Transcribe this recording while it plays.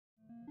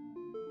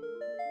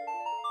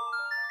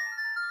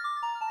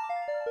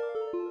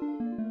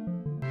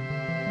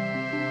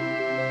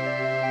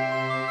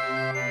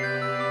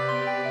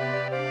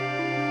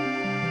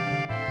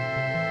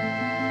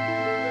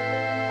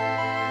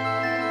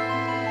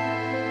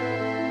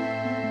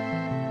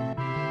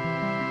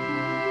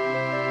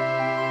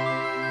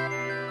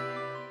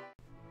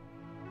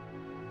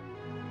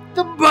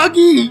the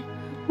buggy!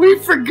 We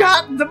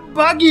forgot the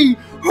buggy!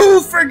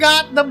 Who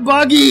forgot the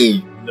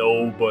buggy?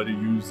 Nobody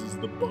uses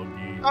the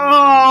buggy. Oh,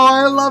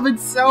 I love it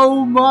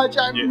so much.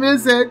 I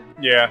miss it.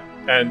 Yeah,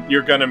 and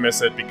you're gonna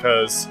miss it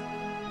because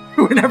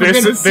we're never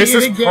gonna see it this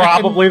is again.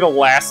 probably the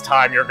last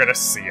time you're gonna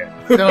see it.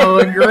 So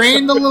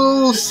ingrain the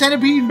little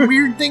centipede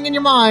weird thing in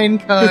your mind,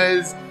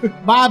 because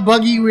by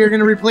buggy, we're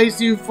gonna replace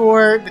you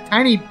for the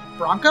tiny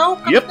Bronco.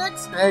 Yep.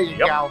 Next. There you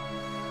go.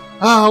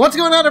 What's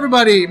going on,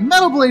 everybody?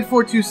 Metal Blade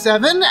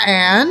 427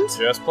 and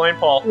Just Plain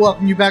Paul.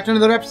 Welcome you back to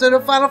another episode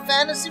of Final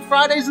Fantasy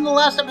Fridays. In the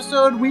last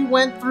episode, we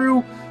went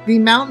through the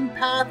mountain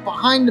path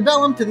behind the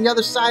Bellum to the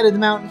other side of the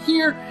mountain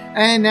here,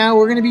 and now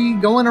we're going to be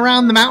going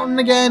around the mountain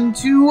again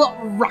to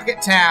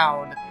Rocket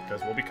Town.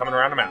 Because we'll be coming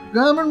around the mountain.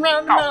 Coming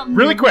around the mountain.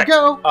 Really quick.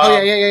 Go.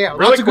 Yeah.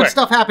 Really Lots of good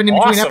stuff happened in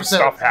between episodes.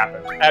 Awesome stuff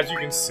happened. As you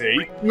can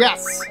see,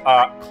 yes.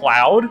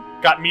 Cloud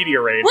got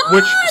meteorate,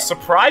 which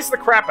surprised the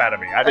crap out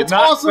of me. I did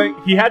not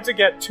think he had to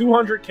get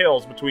 200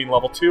 kills between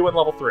level 2 and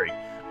level 3.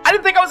 I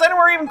didn't think I was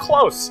anywhere even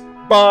close,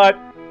 but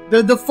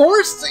the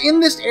forests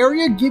in this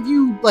area give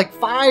you like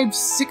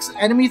 5-6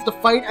 enemies to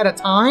fight at a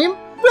time.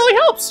 Really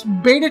helps.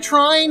 Beta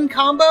Trine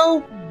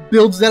combo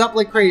builds that up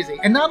like crazy.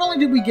 And not only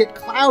did we get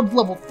Cloud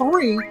level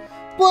 3,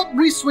 but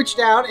we switched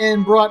out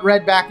and brought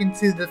Red back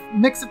into the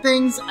mix of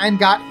things and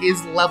got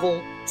his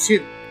level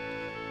 2.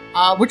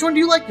 Which one do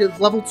you like? Is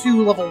level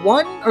 2 level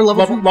 1 or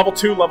level 2? Level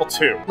 2, level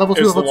 2. Level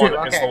 2, level 2.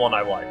 Okay. Is the one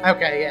I like.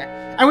 Okay,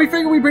 yeah. And we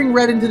figure we bring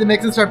Red into the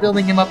mix and start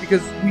building him up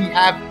because we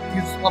have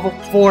his level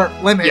 4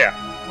 limit. Yeah.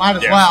 Might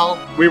as well.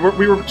 We were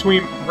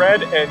between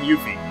Red and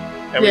Yuffie,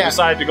 and we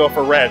decided to go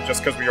for Red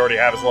just because we already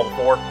have his level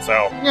 4.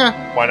 So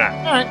yeah, why not?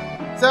 All right.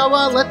 So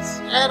let's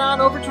head on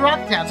over to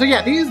Rocket Town. So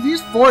yeah,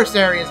 these forest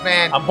areas,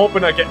 man. I'm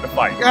hoping I get in a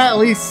fight. At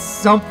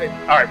least something.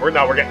 All right, we're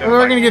getting in a fight.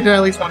 We're gonna get to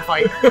at least one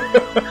fight.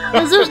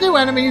 Because there's new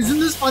enemies and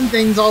there's fun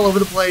things all over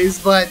the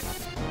place. But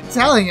I'm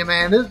telling you,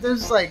 man,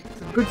 there's like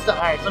some good stuff.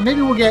 All right, so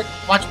maybe we'll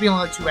watch me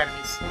only like 2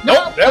 enemies.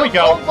 Nope, there we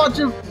go. A whole bunch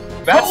of.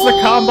 That's the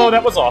combo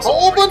that was awesome. A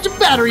whole bunch of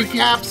battery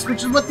caps,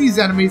 which is what these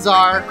enemies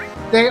are.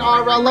 They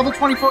are level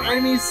 24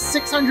 enemies,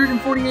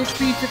 640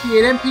 HP,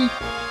 58 MP,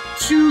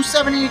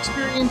 270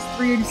 experience,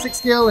 386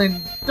 skill,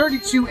 and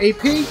 32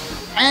 AP.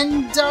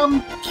 And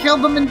kill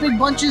them in big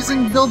bunches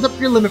and build up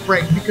your limit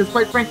break, because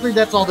quite frankly,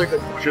 that's all they're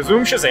good for.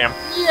 Shazoom Shazam.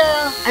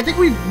 Yeah, I think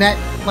we've met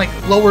like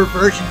lower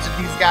versions of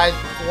these guys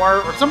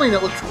before, or something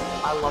that looks,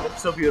 I love it,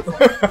 so beautiful.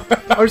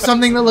 Or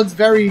something that looks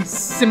very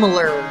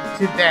similar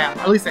to them.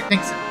 At least I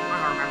think so.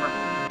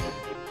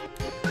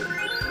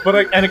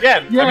 But and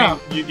again, I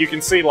mean, you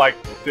can see like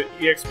the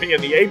EXP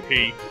and the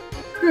AP,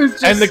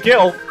 and the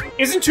guild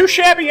isn't too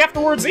shabby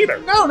afterwards either.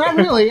 No, not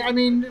really. I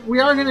mean,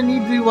 we are going to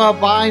need to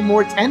buy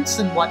more tents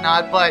and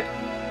whatnot, but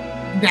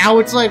now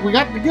it's like we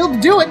got the guild to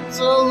do it,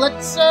 so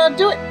let's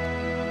do it.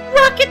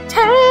 Rocket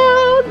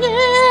Town,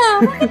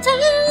 yeah, Rocket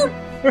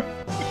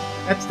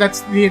Town.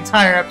 That's the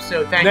entire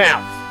episode. Thank you.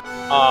 Now,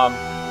 I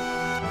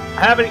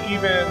haven't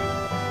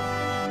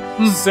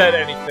even said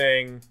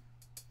anything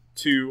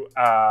to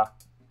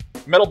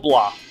Metal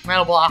Blah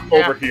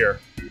over here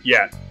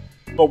yet.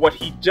 But what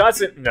he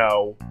doesn't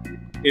know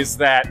is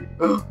that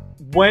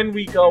when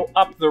we go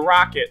up the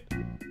rocket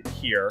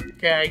here,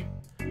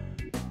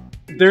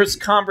 there's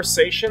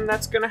conversation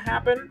that's going to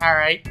happen. All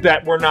right.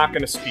 That we're not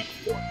going to speak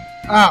for.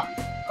 Oh,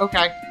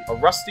 okay. A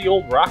rusty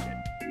old rocket.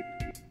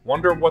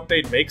 Wonder what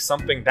they'd make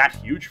something that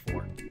huge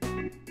for.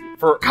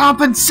 For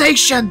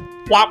compensation.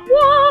 Wah,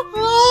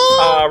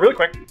 wah. Really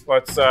quick,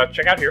 let's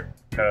check out here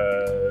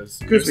because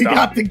we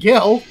got the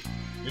guild.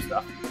 New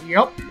stuff.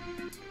 Yep.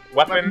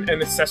 Weapon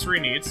and accessory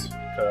needs.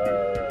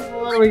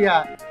 What do we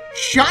got?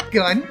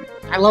 Shotgun.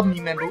 I love me,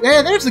 man.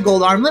 Yeah, there's the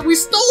gold armlet. We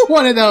stole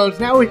one of those.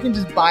 Now we can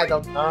just buy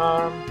them.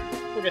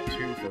 We'll get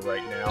 2 for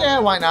right now. Yeah,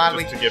 why not?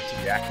 Just to give to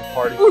the active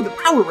party. Ooh, the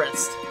power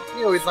wrist.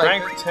 You always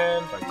Strength like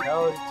 10,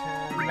 Vitality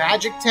 10.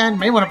 Magic 10.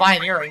 May want to buy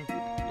an earring.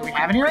 Do we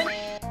have an earring?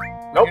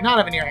 Nope. Do not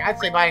have an earring. I'd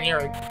say buy an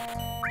earring.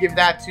 Give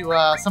that to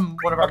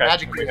one of our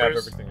magic users. We have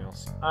everything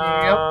else.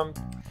 Yep.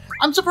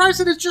 I'm surprised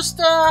that it's just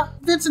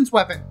Vincent's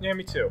weapon. Yeah,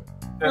 me too.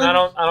 And I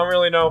don't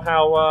really know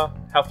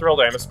how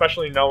thrilled I am,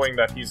 especially knowing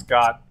that he's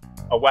got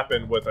a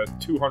weapon with a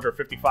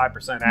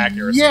 255%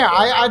 accuracy. Yeah,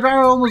 I'd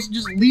rather almost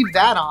just leave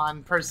that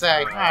on per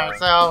se. Alright,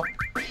 so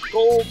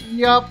gold,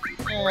 yep,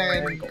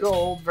 and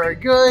gold, very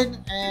good.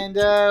 And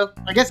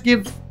I guess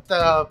give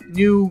the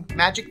new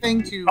magic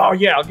thing to. Oh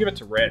yeah, I'll give it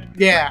to Red.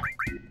 Yeah.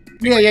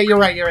 Yeah, you're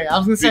right. I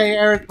was gonna say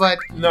Aerith, but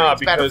no,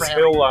 because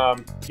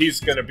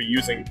he's gonna be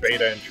using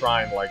Beta and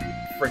Trine like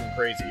freaking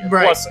crazy. And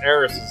plus,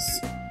 Aeris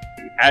is,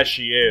 as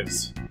she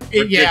is,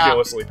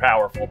 ridiculously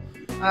powerful.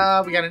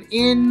 We got an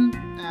inn.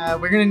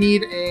 We're gonna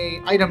need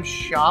a item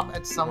shop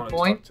at some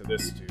point. Talk to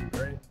this dude,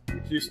 right?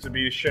 It used to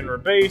be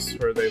Shinra base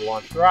where they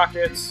launched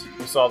rockets.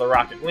 We saw the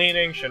rocket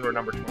leaning. Shinra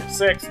number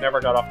 26 never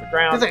got off the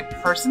ground. There's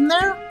a person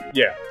there?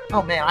 Yeah.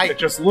 Oh man, it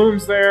just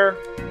looms there.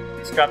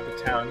 It's got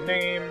the town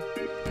name.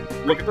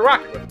 Look at the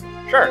rocket with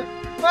it. Sure.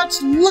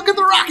 Let's look at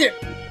the rocket!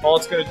 All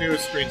it's going to do is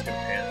screen's going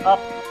to pan up.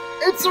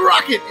 It's a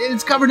rocket!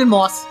 It's covered in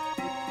moss.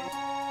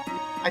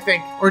 I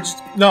think, or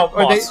just no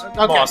or moss. Okay,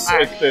 moss.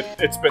 right.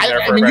 It's been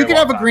there for I mean, a very you can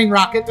have long a time. green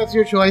rocket. That's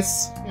your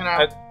choice. You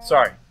know.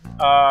 Sorry,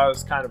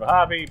 it's kind of a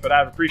hobby, but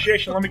out of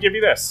appreciation, let me give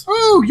you this.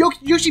 Ooh,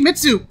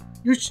 Yoshimitsu,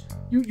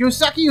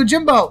 Yosaki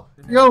Yojimbo.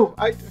 Yo,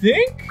 I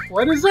think.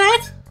 What is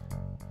that?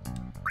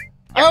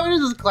 Oh, it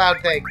is a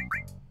cloud thing.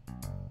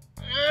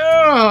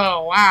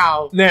 Oh,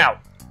 wow.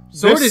 Now,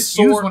 sword is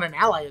used when an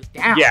ally is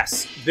down.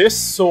 Yes, this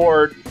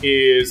sword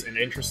is an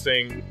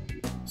interesting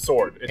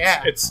sword.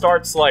 It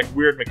starts like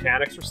weird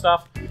mechanics or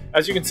stuff.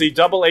 As you can see,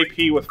 double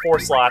AP with 4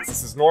 slots.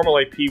 This is normal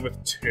AP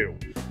with 2.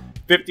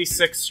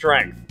 56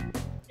 strength.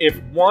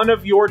 If one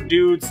of your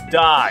dudes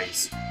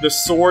dies, the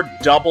sword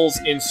doubles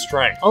in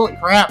strength. Holy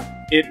crap.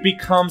 It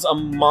becomes a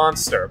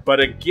monster, but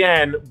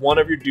again, one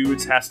of your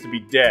dudes has to be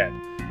dead.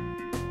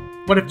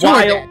 What if 2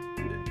 are dead?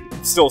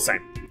 Still the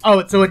same.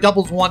 Oh, so it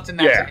doubles once and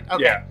that's it.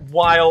 Okay. Yeah.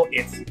 While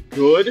it's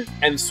good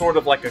and sort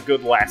of like a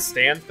good last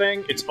stand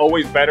thing, it's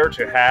always better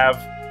to have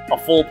a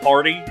full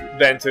party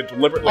than to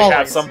deliberately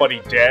have somebody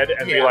dead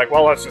and be like,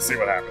 well, let's just see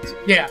what happens.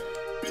 Yeah.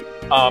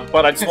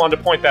 But I just wanted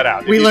to point that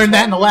out. We learned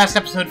that in the last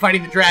episode,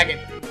 Fighting the Dragon.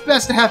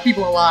 Best to have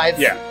people alive.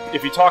 Yeah.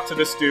 If you talk to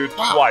this dude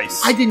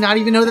twice... I did not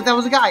even know that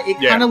was a guy. It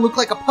kind of looked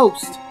like a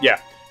post. Yeah.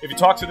 If you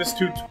talk to this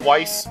dude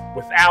twice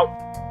without...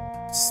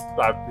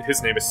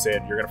 his name is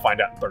Sid. You're going to find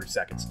out in 30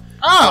 seconds.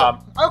 Oh,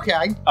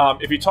 okay.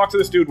 If you talk to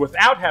this dude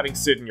without having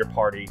Sid in your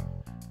party,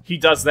 he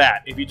does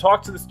that. If you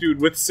talk to this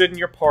dude with Sid in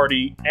your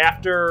party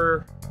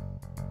after...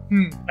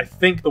 I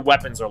think the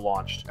weapons are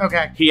launched.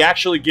 Okay. He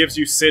actually gives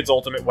you Sid's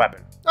ultimate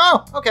weapon.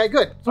 Oh, okay,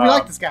 good. So we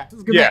like this guy. This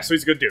is a good man. So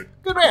he's a good dude.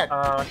 Good man.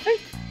 I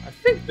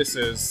think this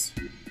is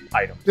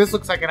items. This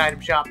looks like an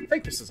item shop. I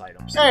think this is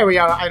items. There we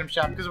are, item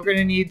shop, because we're going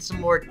to need some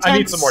more tents. I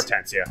need some more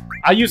tents, yeah.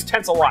 I use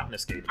tents a lot in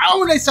this game.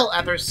 Oh, and they sell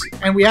ethers.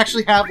 And we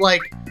actually have,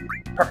 like...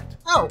 Perfect.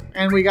 Oh,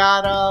 and we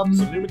got,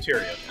 some new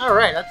materia. All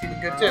right, that's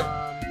even good, too.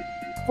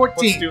 14.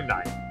 Let's do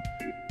 9.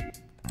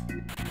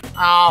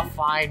 Oh,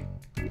 fine.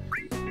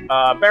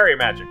 Barrier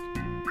magic.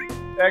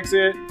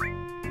 Exit.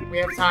 We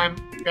have time.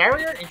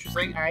 Barrier?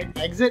 Interesting. All right,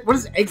 exit. What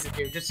does exit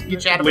do? Just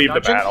get you out of Leave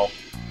the dungeon? the battle.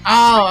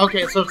 Oh,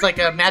 okay, so it's like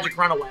a magic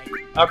runaway.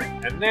 Okay,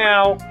 and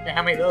now... Yeah,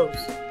 how many of those?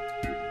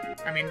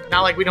 I mean,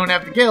 not like we don't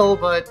have to kill,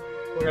 but...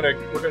 We're gonna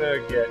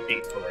get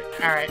 8 for right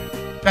now. Alright.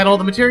 That all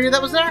the materia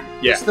that was there?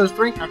 Yeah. Just those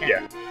 3? Okay.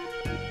 Yeah.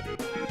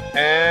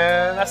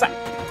 And that's that.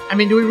 I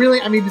mean, do we really...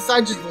 I mean,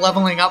 besides just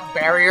leveling up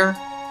Barrier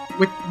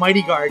with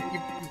Mighty Guard,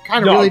 you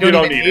kind of really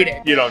don't even need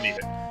it. You don't need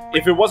it.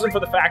 If it wasn't for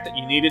the fact that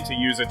you needed to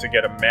use it to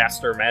get a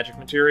master magic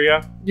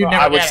materia,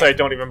 I would say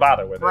don't even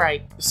bother with it.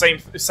 Right. Same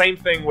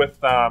thing with...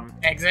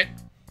 Exit?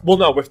 Well,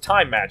 no, with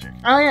time magic.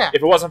 Oh, yeah.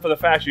 If it wasn't for the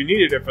fact you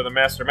needed it for the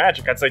master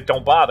magic, I'd say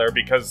don't bother,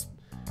 because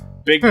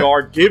Big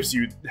Guard gives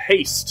you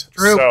haste.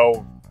 True.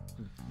 So,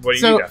 what do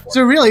you need that for?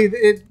 So really,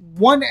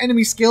 one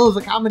enemy skill is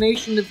a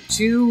combination of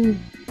 2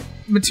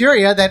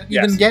 materia that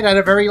you can get at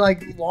a very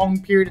long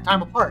period of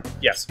time apart.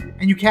 Yes.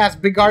 And you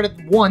cast Big Guard at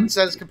once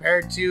as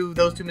compared to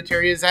those 2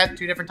 materias at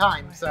 2 different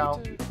times. So. I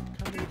have to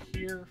come in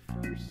here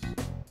first.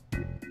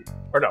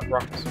 Or no,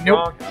 wrong house.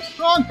 Nope.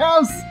 Wrong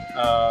house.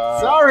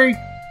 Sorry.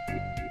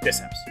 This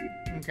house.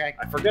 Okay.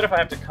 I forget if I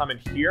have to come in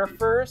here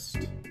first.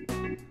 Is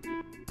it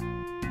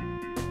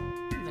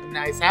a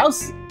nice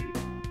house?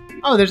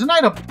 Oh, there's an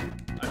item.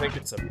 I think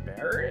it's a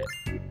Barret.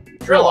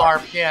 Drill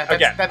arm. Yeah,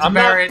 that's a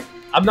Barret.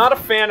 I'm not a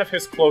fan of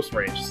his close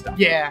range stuff.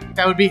 Yeah,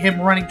 that would be him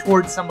running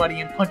towards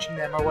somebody and punching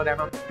them or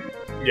whatever.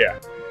 Yeah.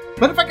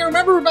 But if I can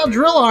remember about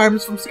drill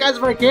arms from Skies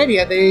of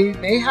Arcadia, they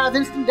may have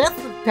instant death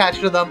attached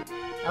to them.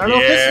 I don't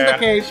know if this is the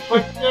case,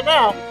 but you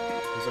know.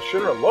 There's a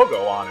Shinra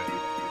logo on it.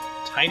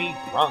 Tiny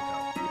Bronco.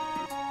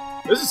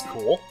 This is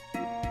cool.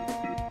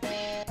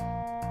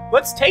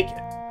 Let's take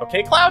it.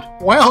 Okay, Cloud?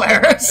 Well,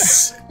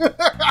 Aeris.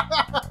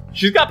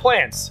 She's got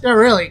plans. Yeah,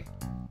 really.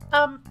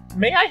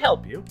 May I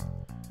help you?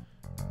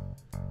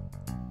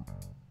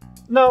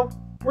 No,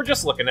 we're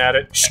just looking at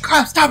it. Shh,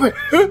 Cloud, stop it!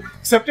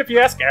 Except if you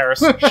ask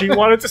Aeris. She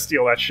wanted to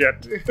steal that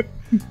shit.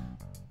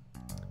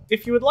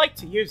 If you would like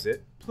to use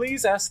it,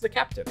 please ask the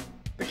captain.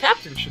 The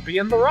captain should be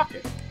in the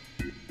rocket.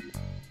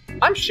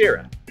 I'm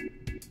Shira.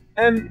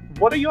 And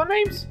what are your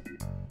names?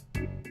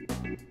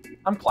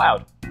 I'm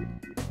Cloud.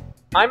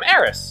 I'm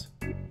Aeris.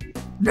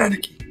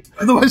 Nanaki.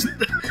 Otherwise...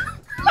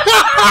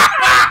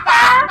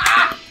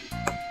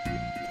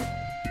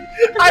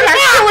 I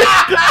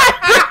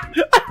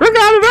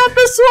forgot about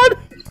this one!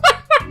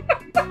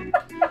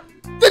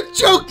 The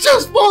joke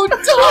just won't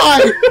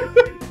die!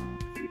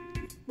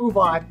 Move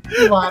on.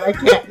 Move on. I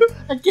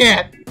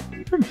can't.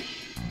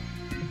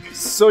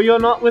 So you're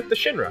not with the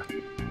Shinra?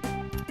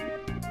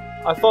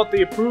 I thought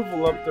the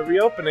approval of the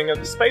reopening of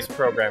the space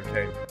program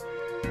came.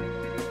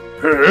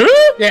 Huh?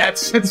 Yeah,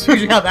 it's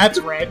usually how that's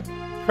read.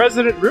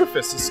 President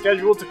Rufus is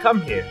scheduled to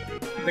come here.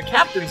 The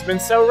captain's been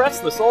so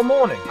restless all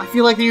morning. I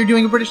feel like that you're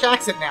doing a British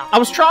accent now. I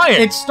was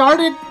trying. It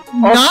started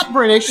not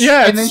British,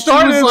 yeah, and then she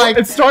was like,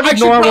 it started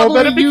normal,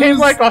 then it became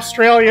like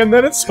Australian,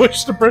 then it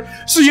switched to British.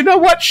 So you know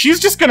what? She's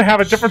just gonna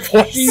have a different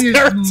voice She's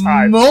every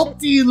time.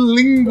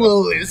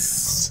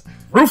 Multilingualist.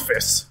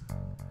 Rufus.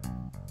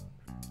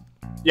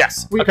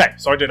 Yes. Okay,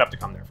 so I did have to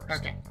come there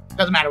first. Okay.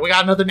 Doesn't matter. We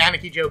got another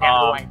Nanaki joke out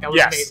of the way. That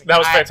was amazing. That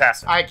was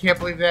fantastic. I can't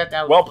believe that.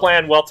 That was well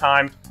planned, well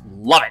timed.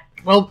 Love it.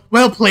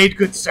 Well played,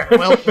 good sir.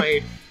 Well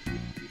played.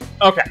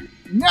 Okay.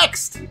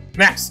 Next.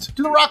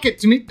 To the rocket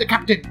to meet the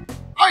captain.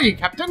 Aye,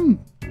 Captain.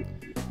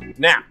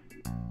 Now.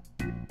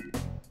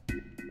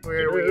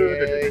 Where are we?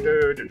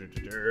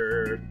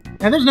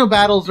 And there's no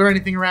battles or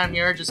anything around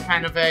here. Just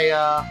kind of a.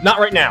 Not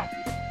right now.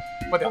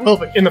 But there will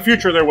be. In the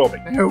future, there will be.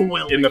 There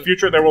will be. In the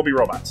future, there will be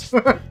robots.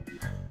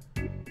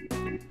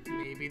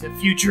 Maybe the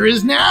future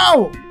is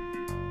now.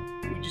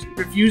 We just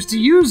refuse to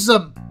use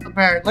them,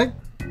 apparently.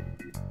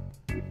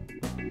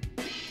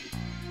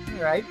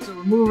 Alright, so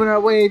we're moving our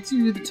way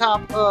to the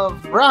top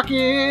of the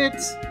rocket.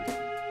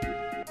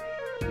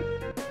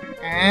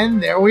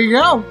 And there we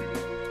go.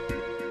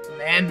 The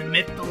man, the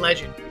myth, the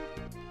legend.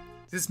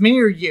 Is this me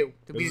or you?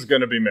 This is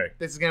gonna be me.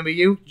 This is gonna be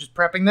you? Just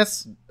prepping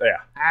this?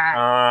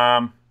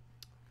 Yeah.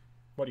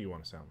 What do you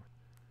want to sound like?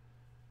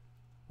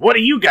 What are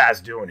you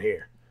guys doing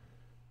here?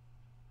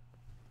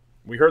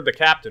 We heard the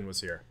captain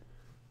was here.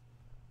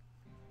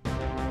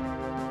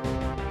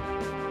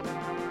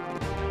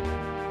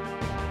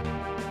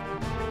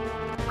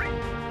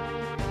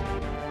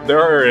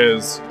 There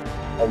is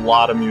a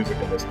lot of music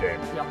in this game.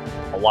 Yep.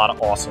 A lot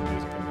of awesome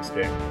music in this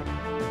game.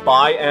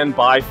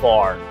 By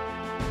far,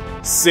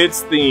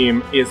 Cid's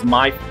theme is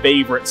my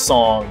favorite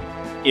song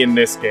in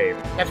this game.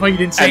 That's why you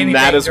didn't say anything.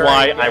 And that is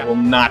why I will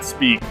not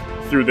speak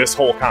through this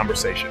whole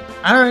conversation.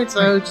 Alright,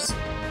 so just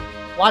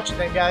watch it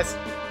then, guys.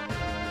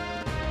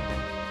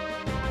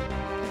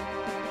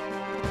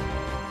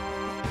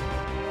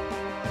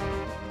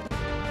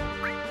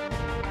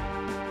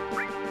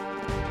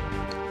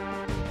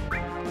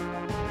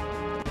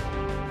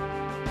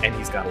 And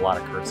he's got a lot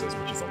of curses,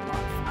 which is a lot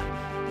of fun.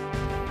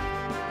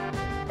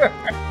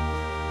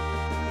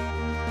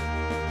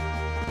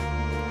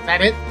 Is that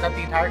it? Is that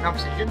the entire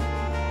conversation?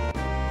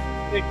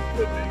 It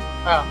could be.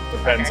 Oh,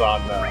 depends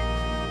on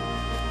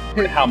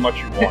how much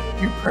you want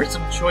it. Your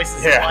personal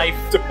choices in life.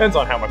 Depends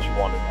on how much you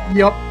want it.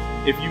 Yep.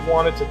 If you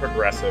wanted to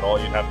progress it, all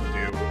you'd have to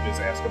do is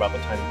ask about the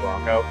tiny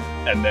Bronco,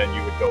 and then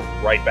you would go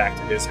right back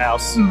to his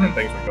house, and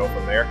things would go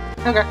from there.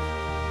 Okay.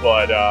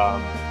 But,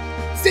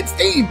 Cid's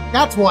theme!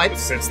 That's what!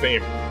 Cid's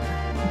theme.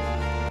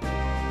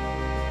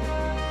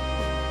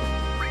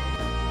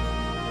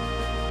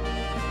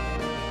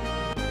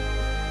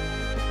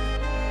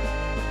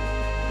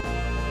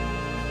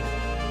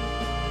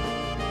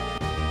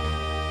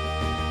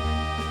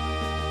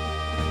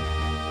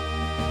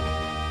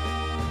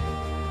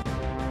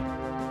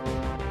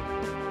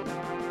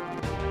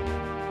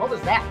 What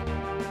was that?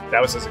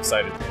 That was his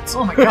excited dance.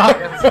 Oh my god.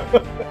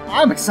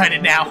 I'm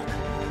excited now.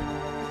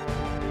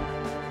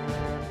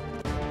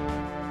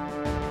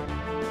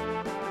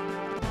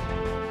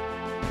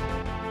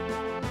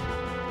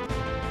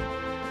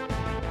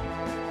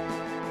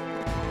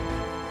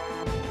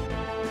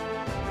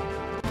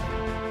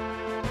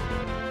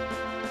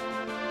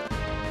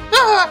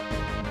 Ah!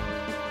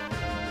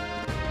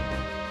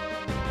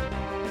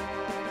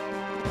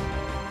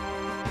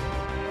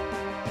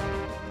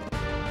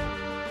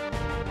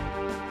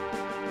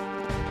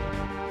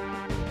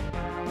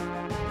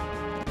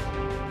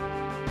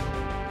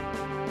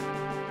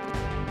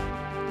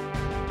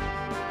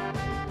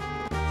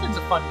 Cid's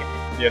a fun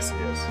guy. Yes, he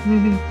is.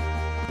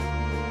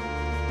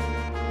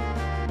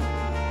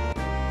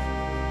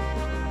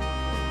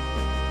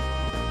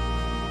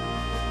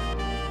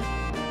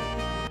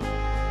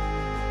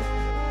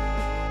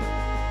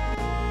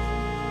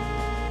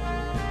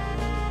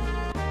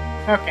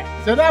 Okay,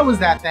 so that was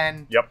that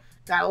then. Yep.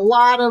 Got a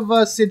lot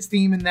of Cid's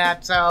theme in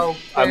that, so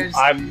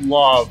I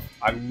love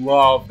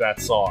that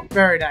song.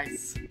 Very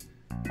nice.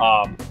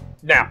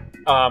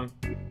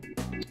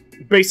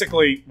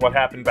 Basically what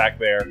happened back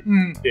there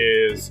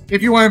is...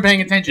 If you weren't paying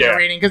attention to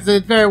reading, because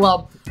it's very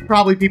well,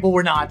 probably people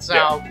were not, so...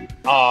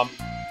 Yeah.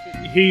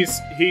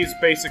 He's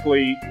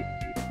basically...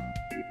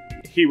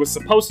 He was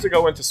supposed to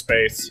go into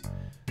space.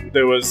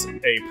 There was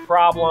a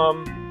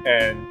problem,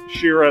 and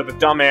Shira, the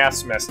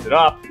dumbass, messed it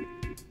up,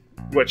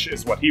 which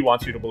is what he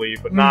wants you to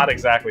believe, but not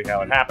exactly how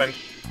it happened.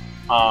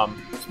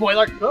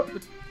 Spoiler. Oh.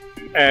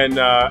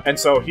 And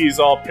so he's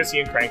all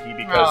pissy and cranky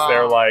because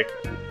they're like,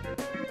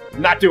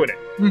 not doing it.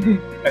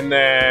 And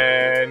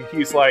then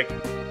he's like,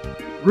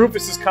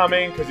 Rufus is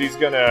coming because he's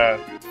gonna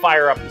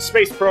fire up the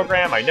space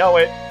program, I know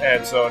it,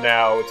 and so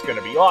now it's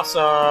gonna be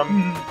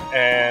awesome,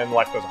 and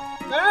life goes on.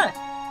 Alright.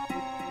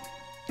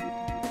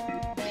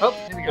 Oh,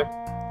 here we go.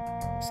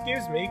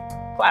 Excuse me,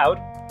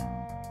 Cloud.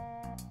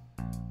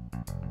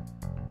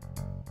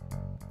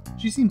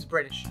 She seems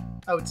British,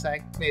 I would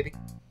say, maybe.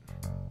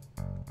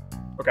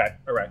 Okay,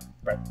 alright,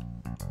 right.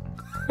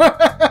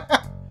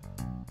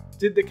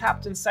 Did the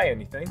captain say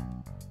anything?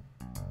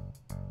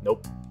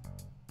 Nope.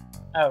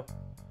 Oh.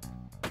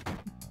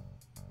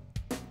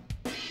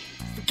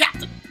 It's the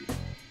captain!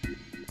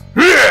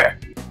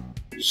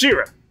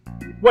 Shira,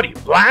 what are you,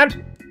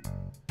 blind?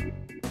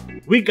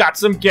 We got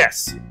some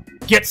guests.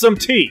 Get some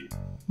tea.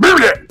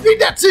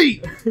 Need that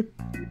tea!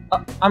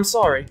 I'm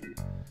sorry.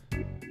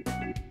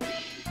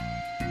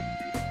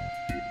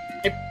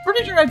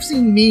 pretty sure I've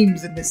seen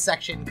memes in this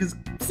section, because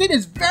Sid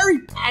is very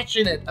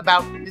passionate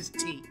about his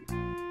tea.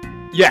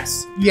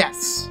 Yes.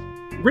 Yes.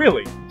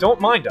 Really, don't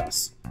mind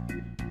us.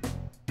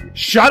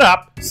 Shut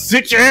up,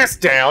 sit your ass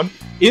down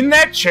in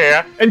that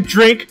chair, and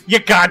drink your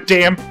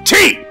goddamn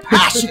tea!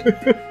 Passion!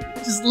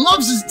 Just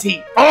loves his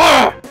tea.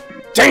 Oh,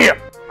 damn!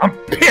 I'm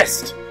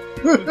pissed!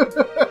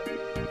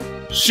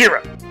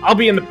 Shira, I'll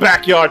be in the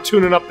backyard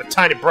tuning up the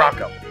tiny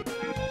Bronco.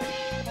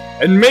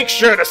 And make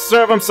sure to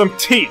serve him some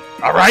tea,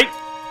 alright?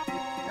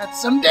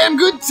 That's some damn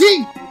good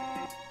tea!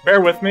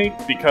 Bear with me,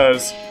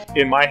 because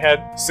in my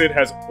head, Sid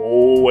has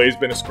always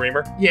been a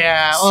screamer.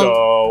 Yeah,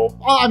 so...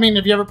 Well, I mean,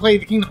 have you ever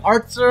played the Kingdom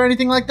Hearts or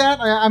anything like that?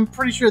 I'm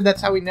pretty sure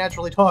that's how he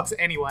naturally talks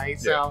anyway,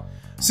 so... Yeah.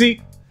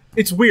 See,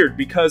 it's weird,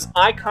 because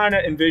I kind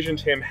of envisioned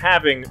him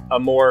having a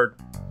more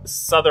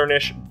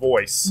southernish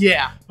voice.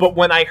 Yeah. But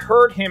when I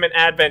heard him in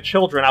Advent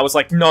Children, I was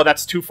like, no,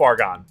 that's too far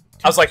gone.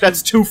 I was like,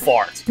 that's too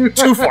far.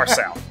 Too far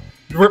south.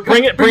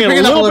 Bring it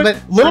a little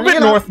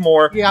bit north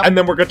more, yeah. And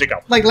then we're good to go.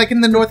 Like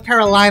in the North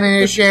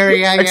Carolina-ish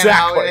area.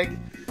 Exactly.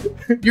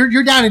 You know,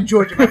 you're down in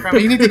Georgia, my friend,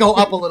 but you need to go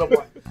up a little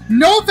more.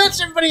 No offense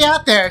to everybody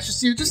out there. It's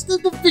just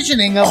the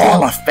visioning of...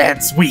 All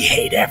offense, we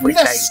hate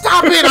everything.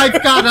 Stop it! I've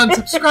got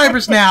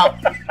unsubscribers now.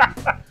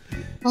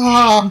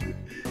 Oh.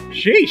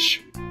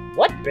 Sheesh.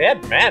 What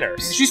bad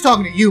manners. She's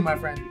talking to you, my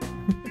friend.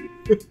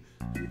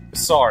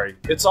 Sorry,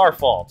 it's our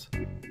fault.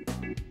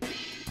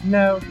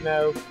 No,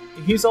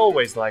 he's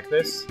always like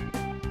this.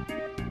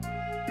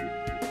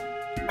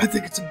 I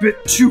think it's a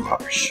bit too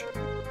harsh.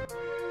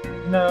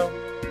 No,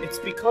 it's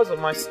because of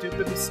my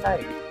stupid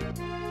mistake.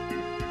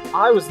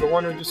 I was the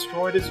one who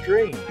destroyed his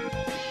dream.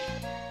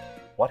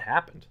 What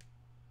happened?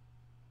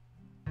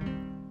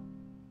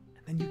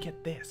 And then you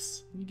get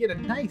this. You get a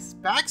nice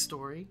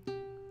backstory.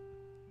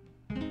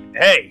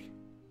 Hey,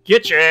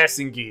 get your ass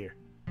in gear.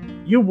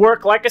 You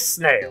work like a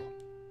snail.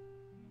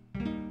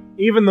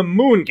 Even the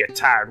moon get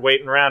tired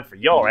waiting around for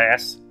your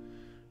ass.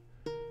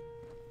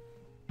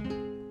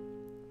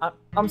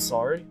 I'm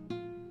sorry.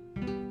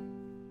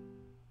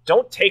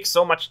 Don't take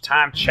so much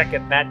time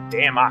checking that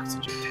damn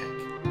oxygen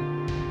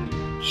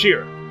tank.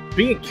 Sure,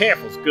 being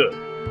careful's good,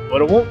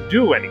 but it won't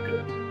do any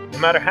good, no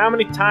matter how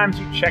many times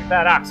you check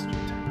that oxygen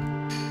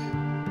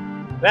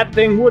tank. That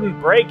thing wouldn't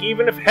break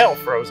even if hell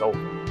froze over.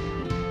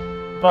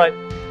 But,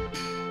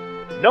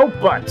 no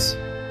buts.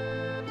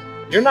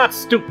 You're not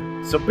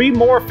stupid, so be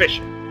more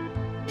efficient.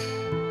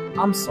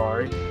 I'm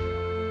sorry.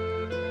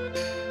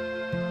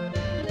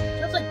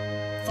 That's like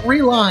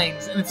 3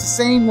 lines, and it's the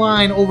same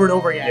line over and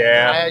over again.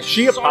 Yeah,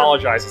 she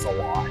apologizes a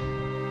lot.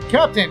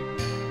 Captain,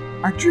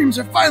 our dreams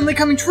are finally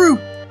coming true.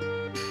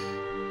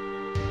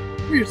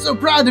 We are so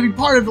proud to be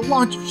part of the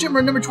launch of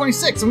Shimmer number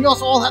 26, and we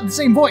also all have the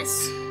same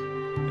voice.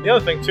 The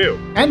other thing, too.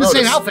 And the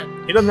same outfit.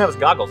 He doesn't have his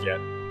goggles yet.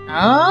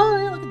 Oh,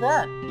 yeah, look at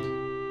that.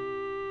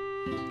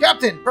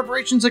 Captain,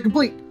 preparations are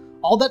complete.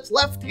 All that's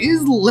left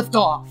is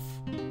liftoff.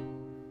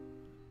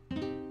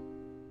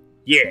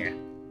 Yeah,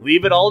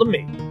 leave it all to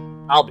me.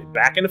 I'll be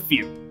back in a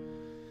few.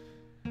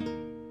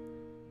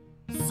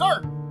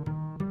 Sir!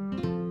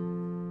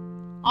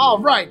 All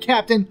right,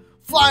 Captain.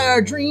 Fly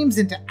our dreams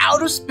into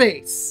outer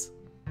space.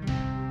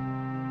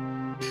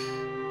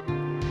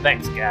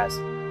 Thanks, guys.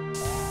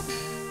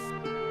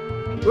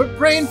 We're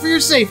praying for your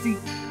safety.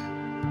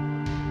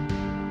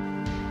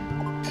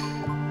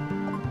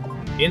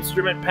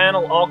 Instrument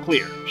panel all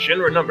clear.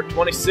 Shinra number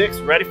 26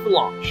 ready for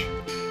launch.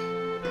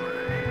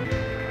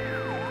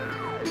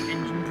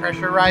 Engine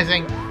pressure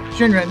rising.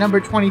 Shinra number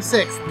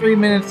 26, 3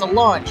 minutes to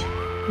launch.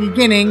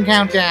 Beginning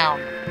countdown.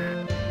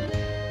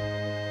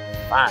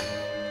 5.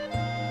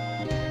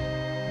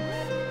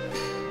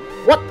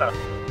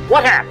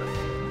 What happened?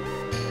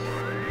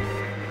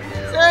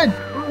 Sid,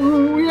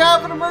 we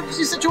have an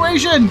emergency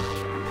situation.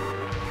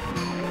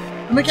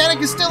 The mechanic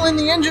is still in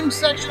the engine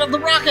section of the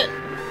rocket.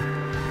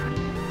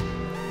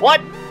 What?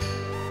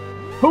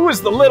 Who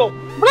is the little...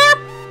 Bleep?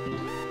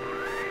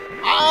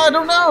 I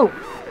don't know.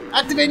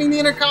 Activating the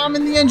intercom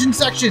in the engine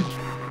section.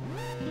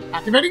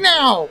 Activating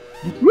now.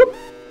 Whoop.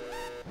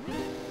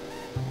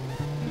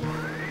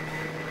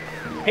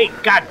 Hey,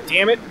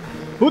 goddammit!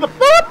 Who the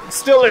f*** is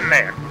still in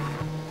there?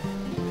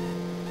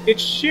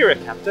 It's Shira,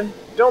 Captain.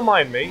 Don't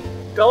mind me.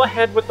 Go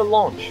ahead with the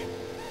launch.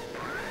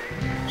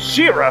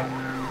 Shira?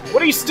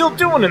 What are you still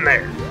doing in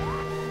there?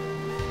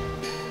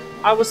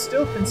 I was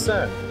still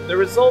concerned. The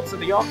results of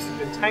the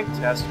oxygen tank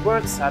test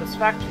weren't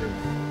satisfactory.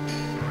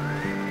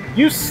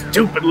 You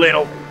stupid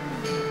little...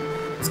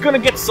 It's gonna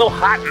get so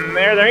hot in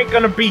there, there ain't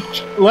gonna be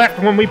left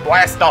when we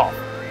blast off.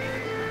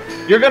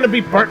 You're gonna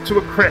be burnt to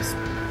a crisp.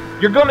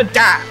 You're gonna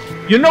die.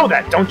 You know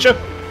that, don't you?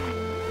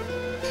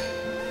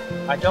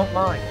 I don't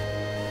mind.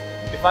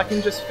 If I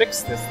can just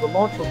fix this, the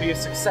launch will be a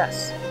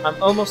success.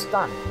 I'm almost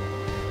done.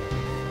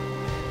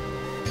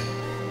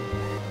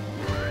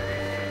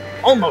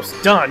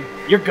 Almost done?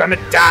 You're gonna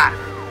die.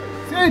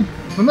 Sid,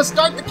 we must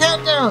start the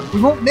countdown.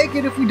 We won't make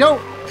it if we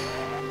don't.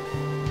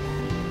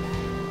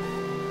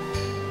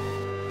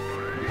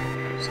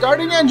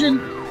 Starting engine.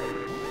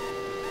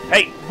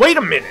 Hey, wait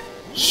a minute.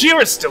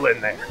 Shira's still in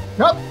there.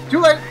 Nope, too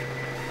late.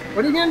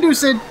 What are you gonna do,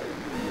 Sid?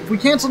 If we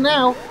cancel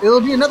now,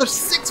 it'll be another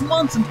 6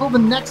 months until the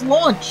next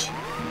launch.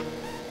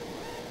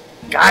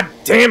 God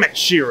damn it,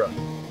 Shira!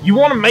 You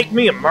want to make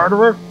me a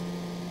murderer?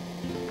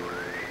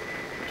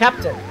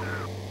 Captain!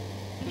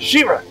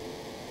 Shira!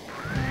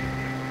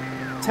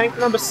 Tank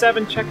number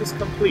 7 check is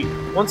complete.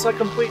 Once I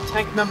complete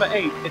tank number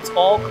 8, it's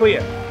all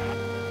clear.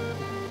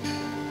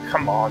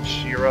 Come on,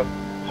 Shira.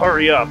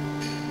 Hurry up.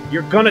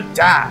 You're gonna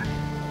die.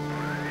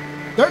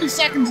 30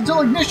 seconds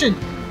until ignition.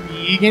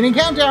 Beginning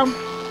countdown.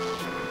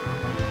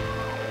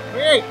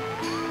 28.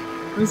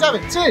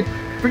 27. Sid,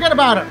 forget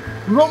about him.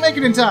 We won't make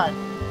it in time.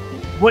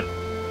 What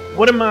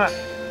am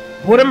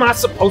I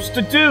supposed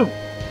to do?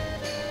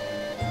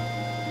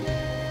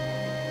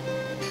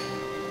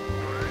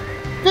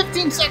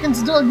 15 seconds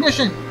until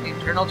ignition.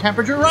 Internal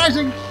temperature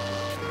rising.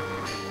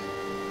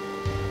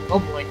 Oh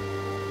boy.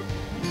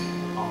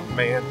 Oh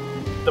man.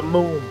 The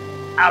moon.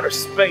 Outer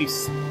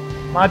space.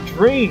 My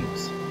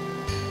dreams.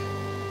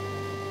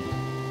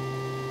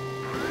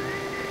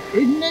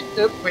 Isn't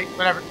it? Wait,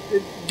 whatever.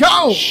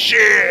 Go!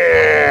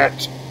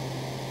 Shit!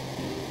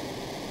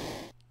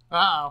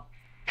 Uh-oh.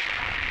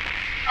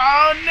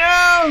 Oh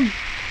no!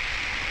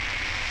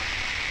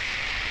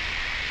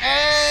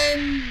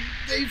 And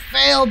they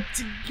failed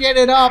to get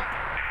it up.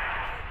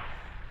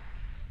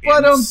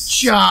 But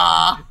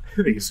cha!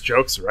 These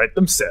jokes write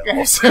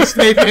themselves. Yes,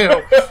 they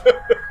do.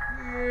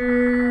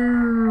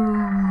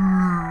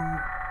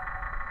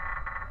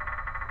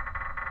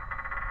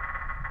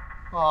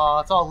 Oh,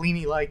 it's all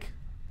leany-like.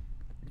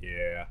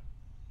 Yeah.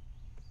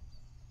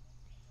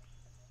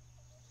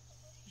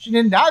 She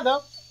didn't die,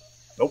 though.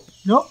 Nope.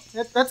 Nope,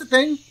 that's a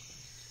thing.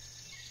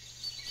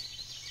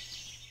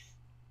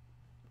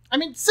 I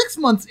mean, 6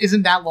 months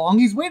isn't that long.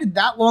 He's waited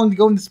that long to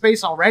go into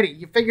space already.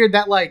 You figured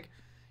that, like,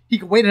 he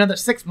could wait another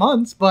 6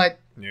 months, but...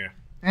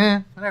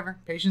 Yeah. Whatever.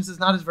 Patience is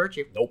not his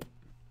virtue. Nope.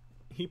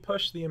 He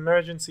pushed the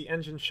emergency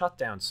engine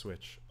shutdown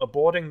switch,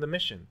 aborting the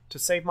mission, to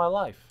save my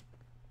life.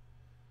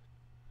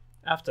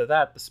 After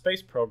that, the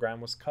space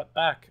program was cut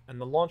back, and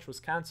the launch was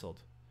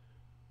cancelled.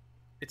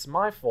 It's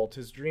my fault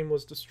his dream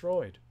was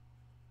destroyed.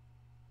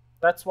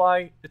 That's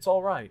why it's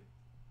all right.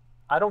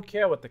 I don't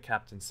care what the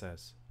captain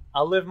says.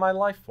 I'll live my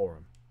life for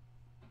him.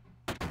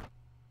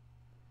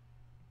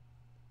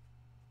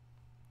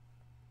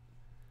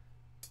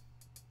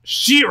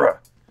 Shira!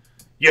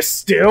 You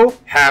still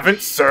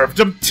haven't served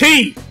him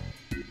tea!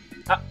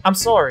 I'm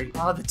sorry.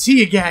 Oh, the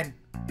tea again.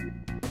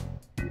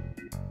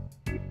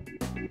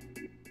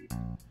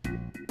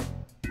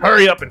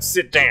 Hurry up and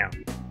sit down.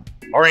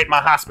 Or ain't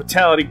my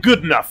hospitality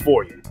good enough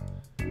for you?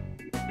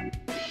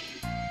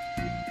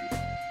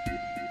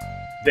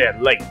 They're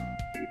late.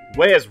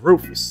 Where's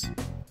Rufus?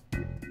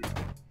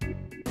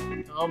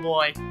 Oh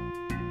boy.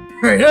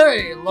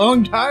 Hey,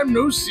 long time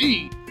no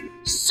see.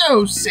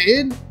 So,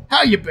 Sid,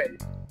 how you been?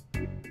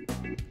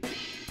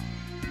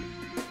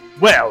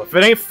 Well, if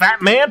it ain't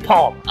Fat Man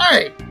Palmer.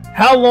 Hey!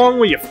 How long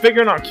were you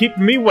figuring on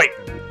keeping me waiting?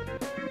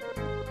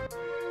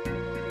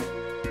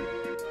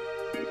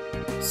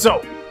 So,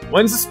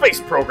 when's the space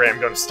program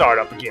gonna start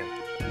up again?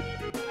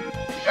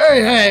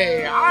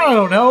 Hey, I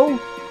don't know.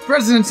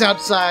 President's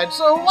outside,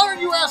 so why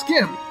don't you ask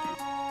him?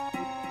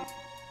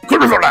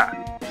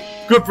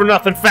 Good for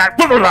nothing fat.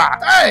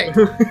 Hey!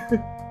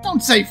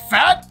 Don't say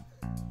fat!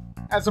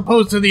 As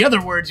opposed to the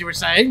other words you were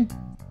saying.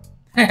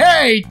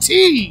 Hey,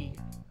 tea!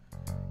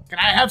 Can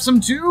I have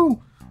some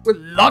too? With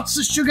lots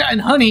of sugar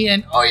and honey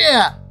and, oh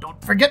yeah,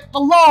 don't forget the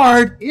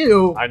lard!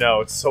 Ew. I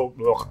know, it's so...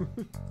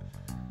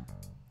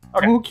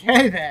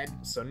 Okay then.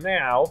 So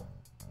now,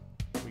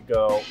 we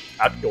go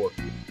out the door.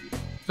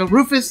 So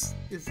Rufus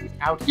is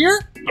out here?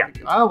 Yeah.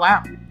 Oh,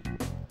 wow.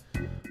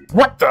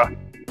 What the?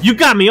 You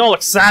got me all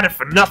excited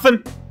for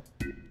nothing?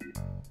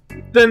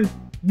 Then,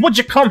 what'd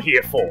you come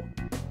here for?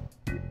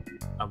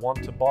 I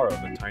want to borrow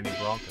the tiny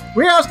Bronco.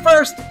 We asked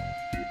first!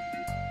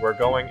 We're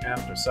going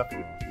after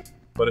Sephiroth,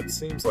 but it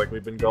seems like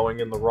we've been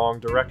going in the wrong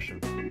direction.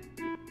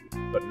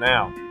 But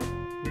now,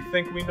 we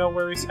think we know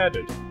where he's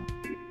headed.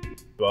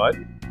 But,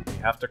 we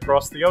have to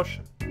cross the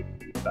ocean.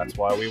 That's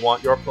why we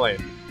want your plane.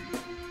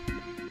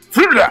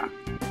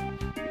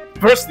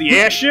 First the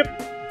airship,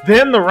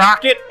 then the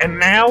rocket, and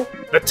now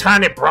the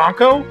tiny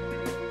Bronco?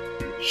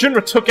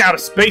 Shinra took out a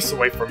space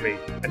away from me,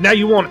 and now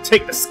you want to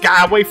take the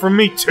sky away from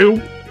me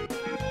too?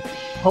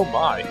 Oh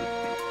my.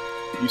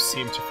 You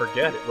seem to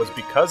forget it was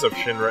because of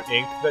Shinra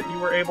Inc. that you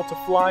were able to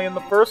fly in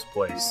the first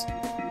place.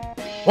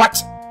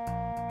 What?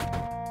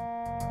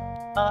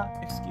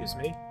 Excuse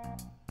me.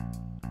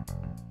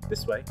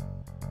 This way.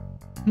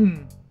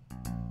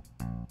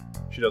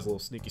 She does a little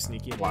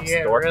sneaky and locks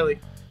the door. Really.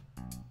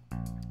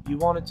 You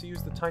wanted to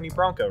use the tiny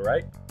Bronco,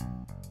 right?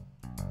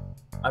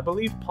 I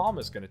believe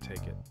Palmer's gonna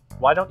take it.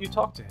 Why don't you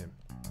talk to him?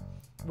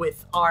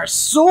 With our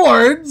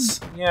swords?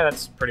 Yeah,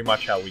 that's pretty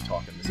much how we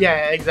talk in this game.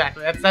 Yeah,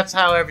 exactly. That's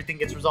how everything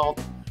gets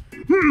resolved.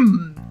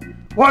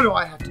 Why do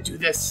I have to do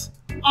this?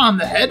 I'm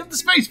the head of the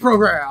space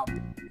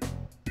program.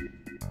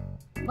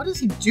 What is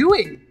he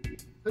doing?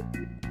 No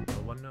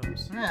one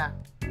knows. Yeah.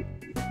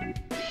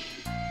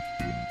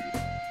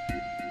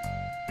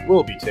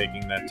 We'll be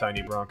taking that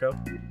tiny Bronco.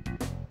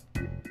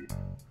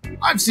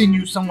 I've seen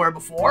you somewhere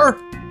before.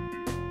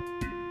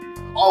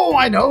 Oh,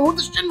 I know,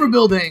 the Shinra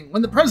building,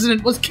 when the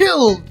president was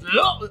killed.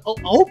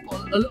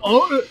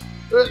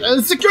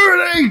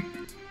 Security!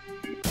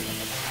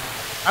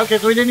 Okay,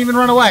 so we didn't even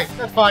run away.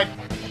 That's fine.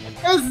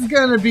 This is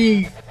gonna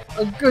be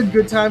a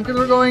good time, because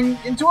we're going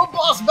into a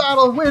boss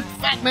battle with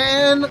Fat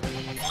Man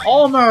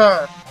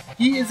Palmer.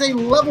 He is a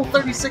level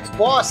 36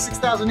 boss,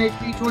 6,000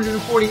 HP,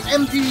 240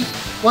 MP,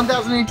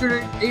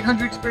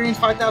 1,800 experience,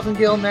 5,000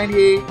 gil,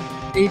 98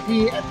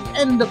 AP. At the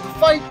end of the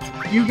fight,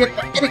 you get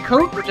the Edit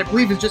Coat, which I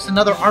believe is just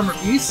another armor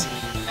piece.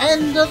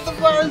 And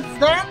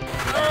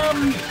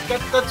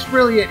that's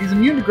really it. He's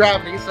immune to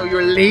gravity, so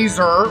your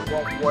laser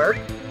won't work.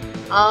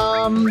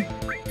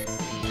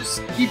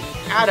 Just keep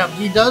at him.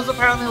 He does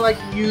apparently like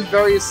to use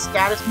various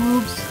status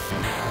moves.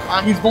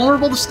 He's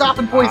vulnerable to stop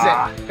and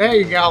poison. There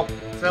you go.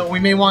 So we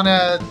may want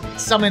to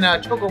summon a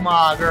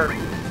Chocomog or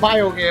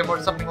Bio-Him or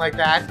something like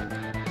that.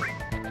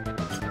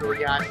 What do we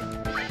got?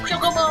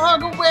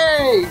 Chocomog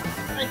away!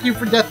 Thank you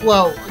for Death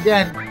Blow.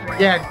 Again.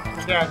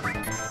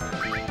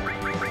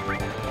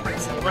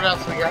 What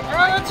else we got?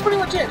 That's pretty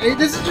much it.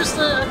 This is just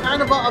a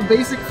kind of a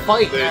basic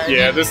fight.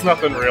 Yeah, there's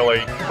nothing really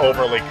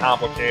overly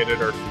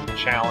complicated or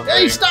challenging.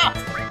 Hey, he stopped!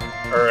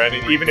 Or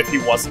even if he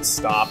wasn't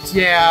stopped.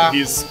 Yeah.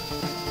 This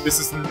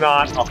is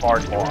not a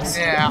hard boss.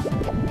 Yeah.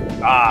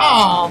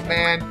 Oh,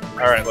 man.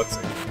 Alright, let's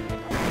see.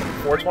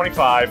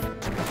 425.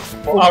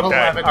 Well,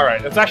 okay,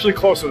 alright. It's actually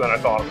closer than I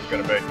thought it was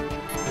going to be.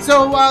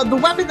 So, the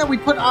weapon that we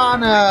put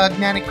on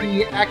Nanaki,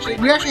 we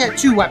actually had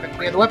two weapons.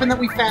 We had the weapon that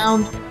we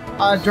found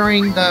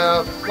during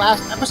the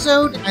last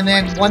episode, and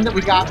then one that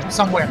we got from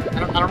somewhere.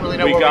 I don't really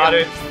know where we got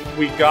it.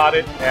 We got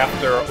it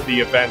after the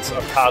events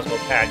of Cosmo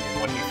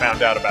Canyon when he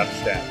found out about his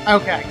dad.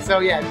 Okay, so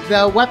yeah,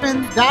 that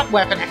weapon, I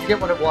forget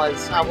what it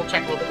was. We'll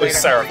check a little bit later. It's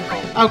Seraphim.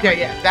 Okay,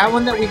 yeah, that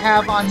one that we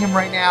have on him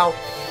right now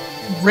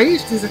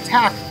raised his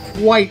attack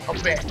quite a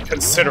bit.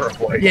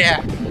 Considerably.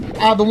 Yeah.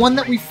 The one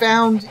that we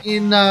found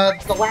in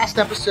the last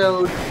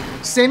episode,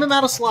 same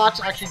amount of slots,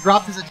 actually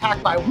dropped his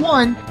attack by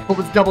 1, but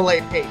with double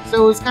AP.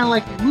 So it's kind of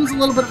like you lose a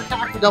little bit of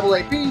attack for double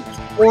AP,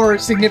 or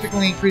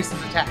significantly increase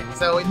his attack.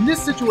 So in this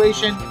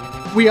situation,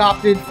 we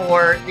opted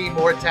for the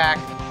more attack,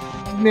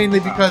 mainly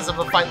because of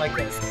a fight like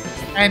this.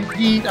 And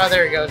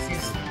there he goes,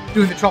 he's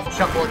doing the truffle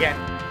shuffle again.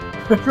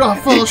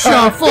 Truffle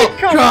shuffle!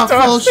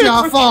 Truffle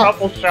shuffle!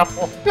 Truffle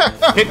shuffle.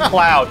 Hit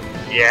Cloud.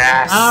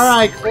 Yes!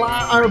 Alright,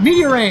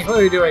 Meteor Rain, what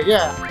are you doing?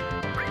 Yeah.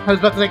 I was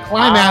about to say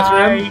climb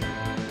after him.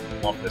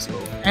 Love this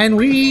move. And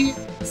we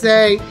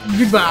say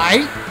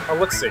goodbye. Oh,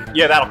 let's see.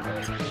 Yeah, that'll kill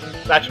him.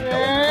 That should kill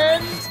him.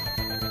 And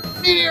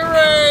Meteor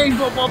Rain!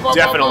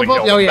 Definitely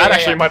kill him. Oh, yeah, that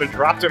actually might have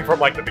dropped him from,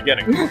 like, the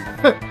beginning.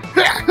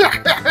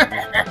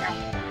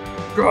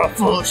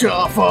 Truffle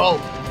shuffle!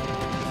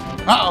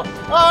 Uh-oh.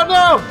 Oh,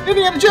 no!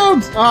 Indiana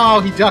Jones! Oh,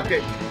 he ducked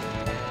it.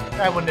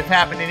 That wouldn't have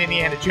happened in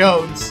Indiana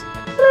Jones.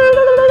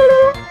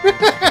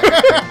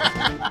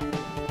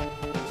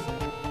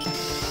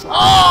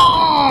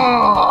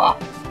 Oh!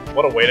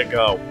 What a way to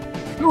go.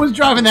 Who was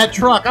driving that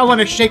truck? I want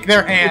to shake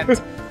their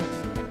hand.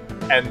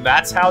 And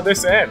that's how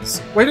this ends.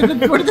 Where did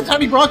the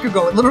tiny Bronco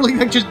go? It literally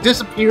just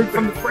disappeared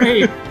from the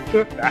frame.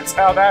 That's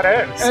how that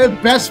ends.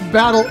 Best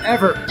battle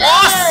ever.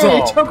 Awesome!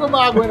 Yay!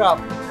 Chocomog went up.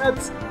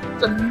 That's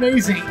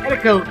amazing.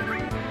 Edit Coat.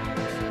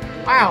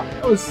 Wow,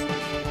 that was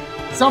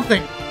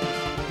something.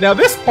 Now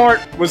this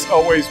part was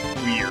always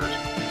weird.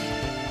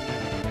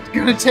 It's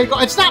gonna take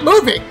off. It's not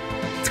moving.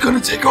 It's gonna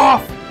take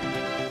off.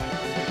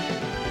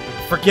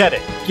 Forget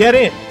it. Get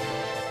in.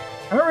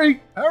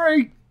 Hurry,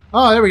 hurry.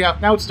 Oh, there we go.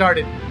 Now it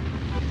started.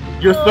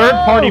 Your third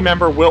party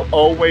member will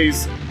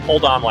always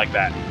hold on like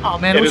that. Oh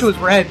man, I wish it was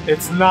red.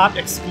 It's not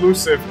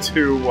exclusive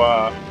to,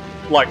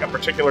 like, a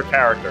particular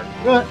character.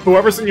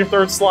 Whoever's in your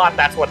third slot,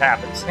 that's what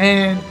happens.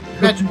 And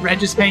imagine Red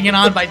just hanging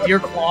on by dear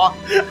claw.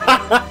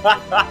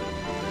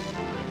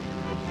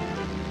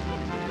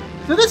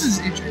 So this is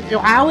interesting.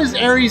 How is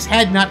Aeris'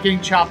 head not getting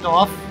chopped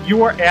off?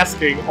 You are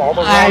asking all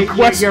the wrong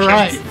questions. You're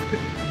right.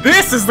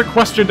 This is the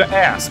question to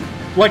ask.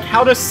 Like,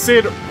 how does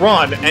Sid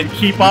run and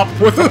keep up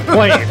with a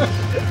plane?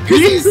 Because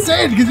he's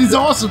Sid, because he's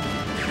awesome.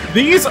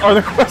 These are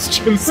the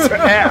questions to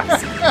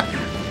ask.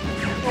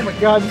 Oh my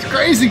god, it's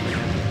crazy.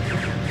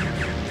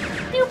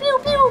 Pew, pew,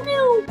 pew,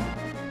 pew.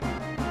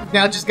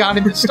 Now just got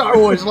into Star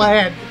Wars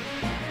land.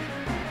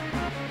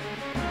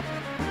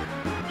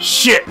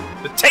 Shit,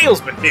 the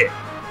tail's been hit.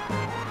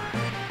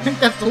 I think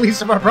that's the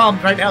least of our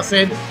problems right now,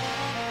 Sid.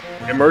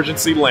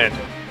 Emergency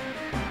landing.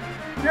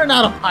 You're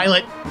not a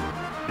pilot.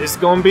 This is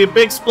gonna be a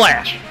big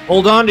splash.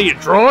 Hold on to your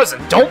drawers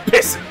and don't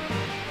piss it.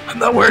 I'm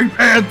not wearing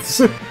pants.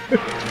 It's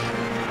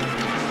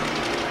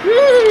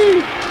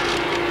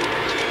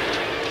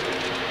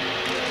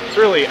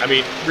really, I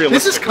mean, realistically.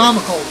 This is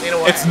comical in a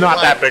way. It's not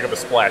that big of a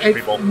splash,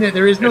 people.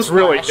 There is no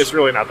splash. It's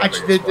really not that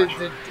big of a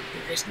splash.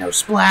 There's no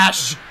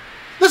splash.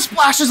 The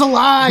splash is a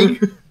lie.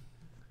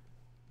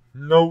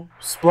 No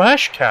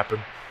splash, Captain.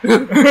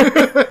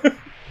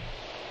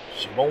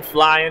 She won't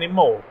fly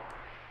anymore.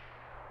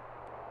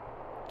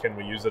 Can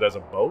we use it as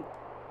a boat?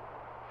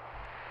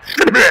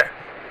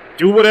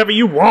 Do whatever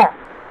you want.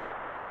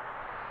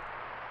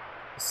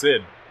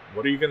 Sid,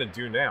 what are you gonna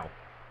do now?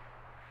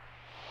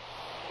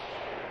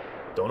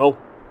 Don't know.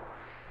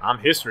 I'm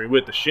history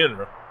with the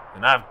Shinra,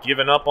 and I've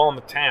given up on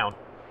the town.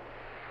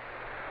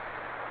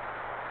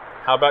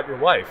 How about your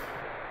wife?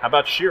 How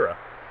about Shira?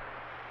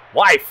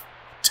 Wife?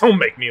 Don't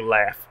make me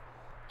laugh.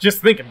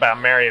 Just thinking about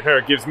marrying her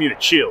gives me the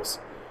chills.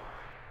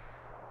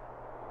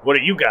 What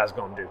are you guys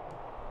gonna do?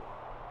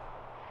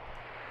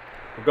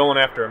 We're going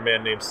after a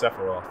man named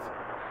Sephiroth.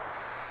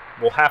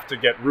 We'll have to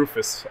get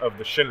Rufus of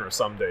the Shinra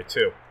someday,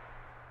 too.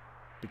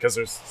 Because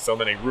there's so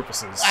many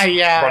Rufuses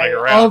running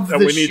around that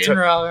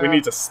we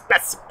need to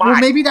specify. Well,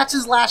 maybe that's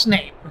his last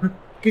name.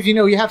 Because, you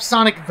know, you have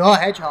Sonic the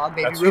Hedgehog.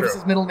 Maybe That's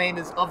Rufus's true. middle name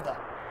is of the.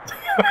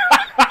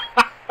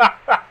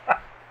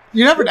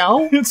 You never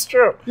know. It's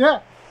true. Yeah.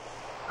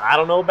 I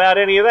don't know about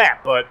any of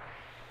that, but...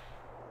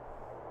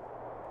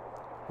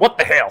 What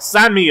the hell?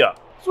 Sign me up.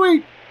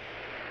 Sweet.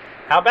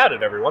 How about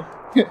it, everyone?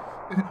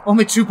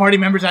 Only 2 party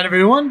members out of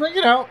everyone, but,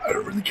 you know, I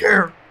don't really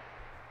care.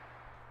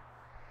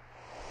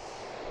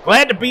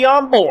 Glad to be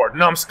on board,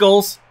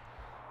 numbskulls.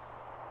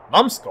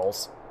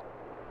 Numbskulls?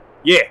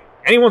 Yeah.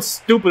 Anyone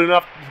stupid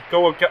enough to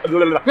go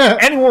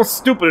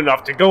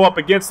up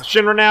against the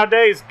Shinra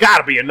nowadays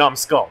gotta be a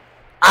numbskull.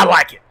 I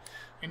like it.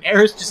 And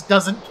Aeris just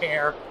doesn't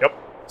care. Yep.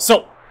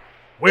 So,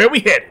 where are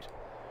we headed?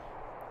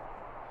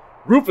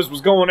 Rufus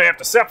was going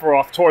after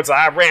Sephiroth towards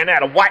I ran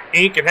out of white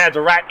ink and had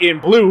to write in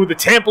blue the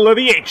Temple of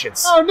the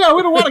Ancients. Oh no,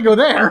 we don't want to go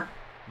there.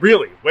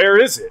 Really? Where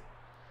is it?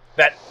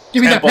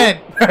 Give me that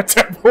pen. That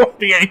Temple of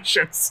the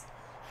Ancients.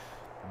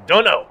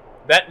 Dunno.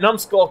 That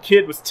numbskull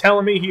kid was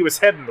telling me he was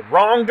heading the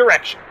wrong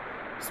direction.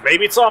 So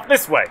maybe it's off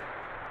this way.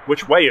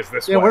 Which way is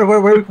this way? Yeah, where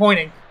are we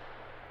pointing?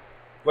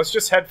 Let's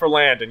just head for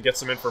land and get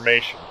some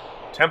information.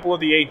 Temple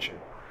of the Ancient.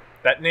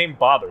 That name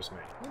bothers me.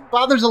 It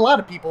bothers a lot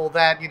of people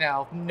that, you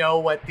know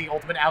what the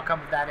ultimate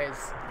outcome of that is.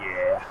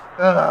 Yeah.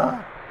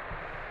 Ugh.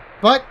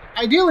 But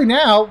ideally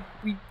now,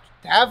 we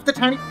have the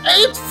tiny...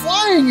 Hey, it's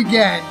flying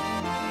again!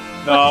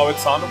 No,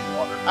 it's on the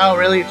water. Oh,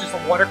 really? It's just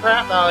a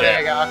watercraft? Oh, Yeah. there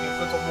you go. Okay,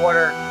 so it's a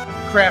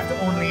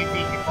watercraft-only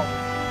vehicle.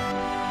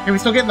 Can we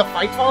still get in the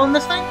fights while in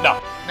this thing? No.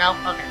 No?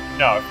 Okay.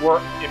 No, if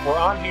we're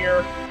on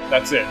here,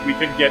 that's it. We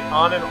can get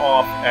on and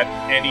off at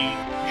any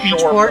Beach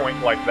shore port? point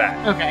like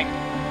that. Okay.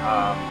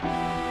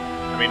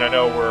 I mean, I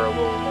know we're a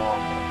little long,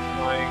 but I'm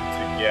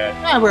trying to get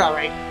Ah, we're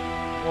alright.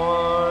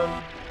 one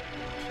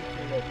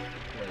particular...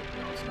 Wait,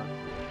 no, it's not.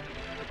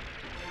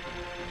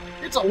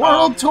 It's a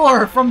world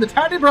tour from the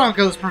Tiny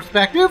Bronco's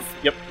perspective.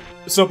 Yep.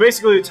 So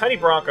basically, the Tiny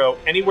Bronco,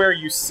 anywhere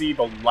you see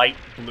the light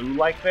blue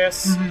like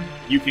this,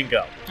 you can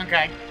go.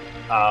 Okay.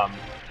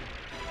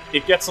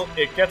 It gets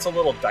a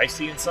little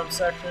dicey in some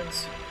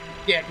sections.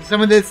 Yeah, because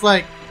some of this,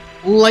 like,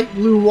 light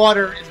blue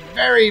water is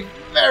very,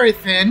 very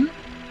thin.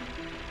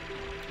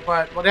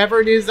 But whatever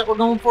it is that we're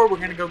going for, we're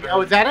going to go...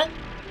 Oh, is that it? I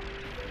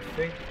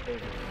think over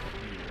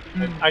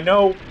here. And I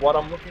know what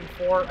I'm looking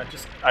for.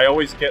 I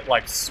always get,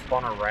 like,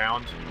 spun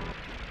around.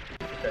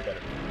 I think I got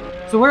it.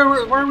 So where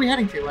are we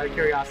heading to, out of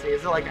curiosity?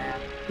 Is it like a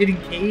hidden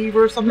cave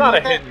or something Not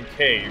like a that? hidden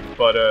cave,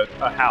 but a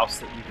house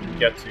that you can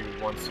get to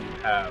once you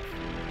have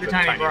The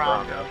Tiny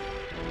Bronco.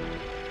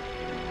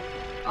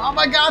 Oh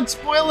my god,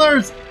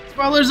 spoilers!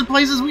 Spoilers of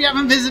places we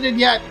haven't visited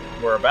yet!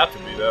 We're about to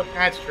be, though.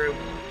 That's true.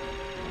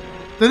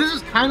 So this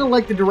is kind of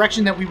like the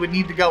direction that we would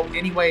need to go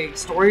anyway,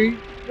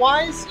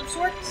 story-wise, of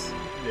sorts?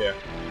 Yeah.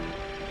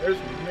 There's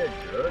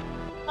Midgar.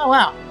 Oh,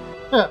 wow.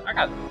 Huh. I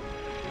got...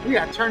 We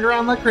got turned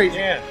around like crazy.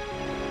 Yeah.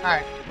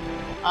 Alright.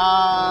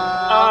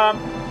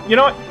 You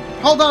know what?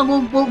 Hold on,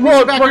 we'll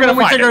We're back gonna when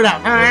we find figure it. it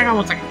out. Hang on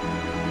one second.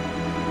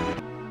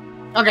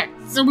 Okay,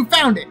 so we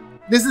found it.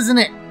 This isn't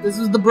it. This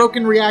is the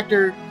broken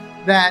reactor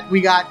that we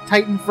got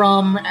Titan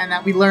from, and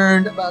that we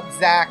learned about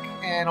Zack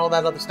and all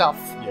that other stuff.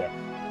 Yeah.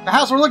 The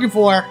house we're looking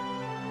for,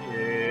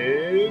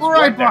 Is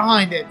right there.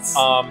 behind it.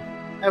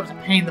 That was a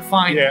pain to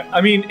find. Yeah,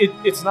 I mean,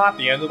 it's not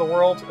the end of the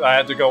world. I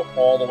had to go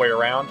all the way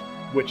around,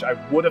 which I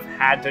would have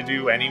had to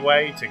do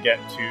anyway to get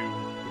to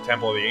the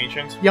Temple of the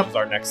Ancients, which is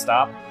our next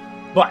stop.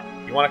 But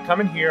you want to come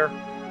in here,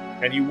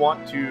 and you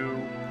want to...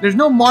 There's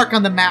no mark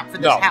on the map for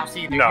this house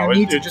either. No,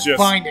 you need to just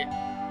find it.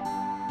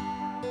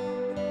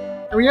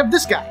 And we have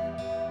this guy.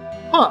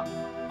 Huh.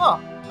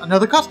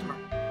 Another customer.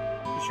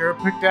 You sure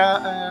picked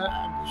an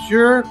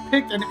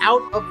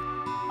out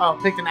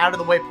of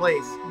the way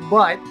place.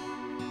 But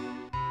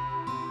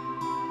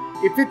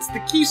if it's the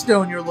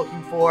keystone you're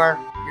looking for,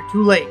 you're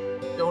too late.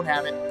 Don't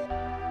have it.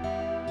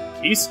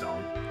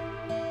 Keystone?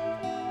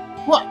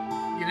 What?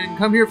 You didn't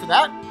come here for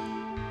that?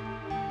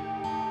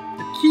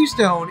 The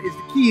keystone is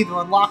the key that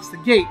unlocks the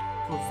gate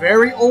to a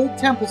very old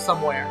temple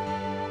somewhere.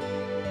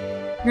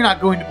 You're not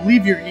going to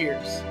believe your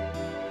ears.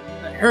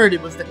 I heard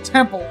it was the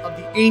Temple of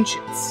the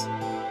Ancients.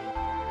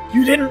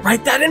 You didn't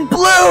write that in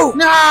blue!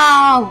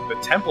 No! The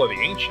Temple of the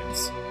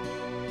Ancients?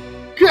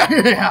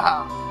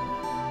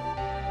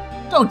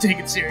 Don't take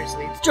it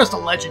seriously. It's just a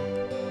legend.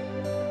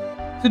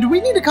 So do we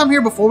need to come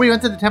here before we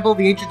went to the Temple of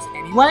the Ancients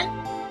anyway?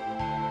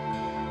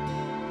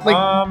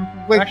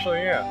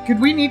 Actually, yeah. Could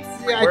we need...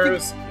 Where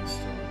is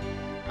Keystone?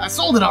 I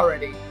sold it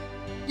already.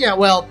 Yeah,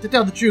 well, to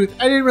tell the truth,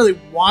 I didn't really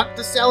want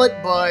to sell it,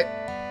 but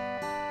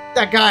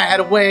that guy had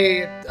a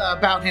way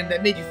about him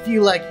that made you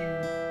feel like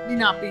you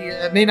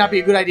may not be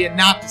a good idea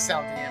not to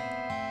sell to him.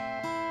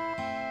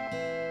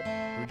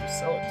 Who'd you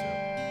sell it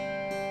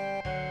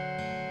to?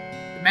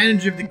 The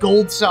manager of the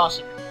Gold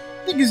Saucer.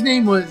 I think his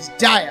name was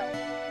Dio.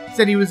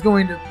 Said he was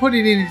going to put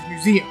it in his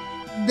museum.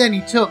 Then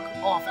he took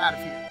off out of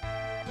here.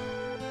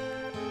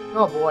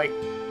 Oh boy.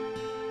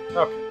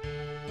 Okay.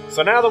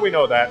 So now that we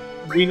know that,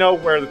 we know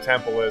where the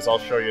temple is. I'll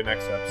show you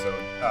next episode.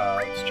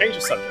 Let's change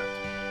the subject.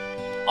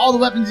 All the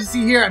weapons you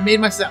see here I made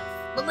myself.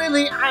 But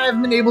lately, I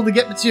haven't been able to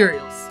get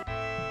materials.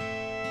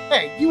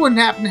 Hey, you wouldn't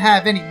happen to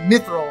have any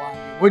mithril on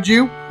you, would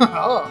you?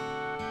 Oh,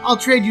 I'll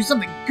trade you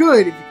something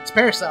good if you can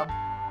spare some.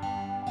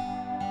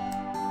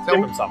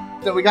 Give him some.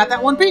 So we got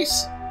that one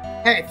piece.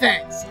 Hey,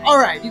 thanks.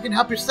 Alright, you can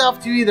help yourself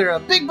to either a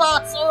big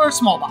box or a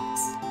small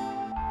box.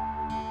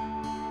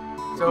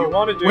 So,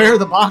 where are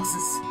the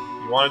boxes?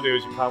 What you want to do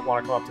is you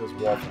want to come up to this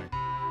wall thing.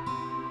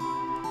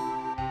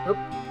 Oop.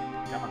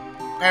 Come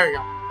on. There we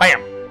go.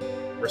 Bam!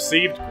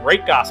 Received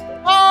great gospel.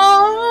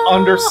 Oh!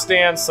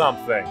 Understand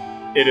something.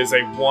 It is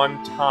a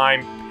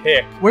one-time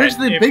pick. Where's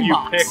the big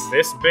box? If you pick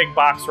this big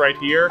box right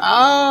here,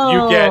 oh.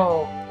 you get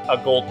a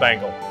gold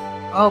bangle.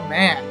 Oh,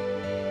 man.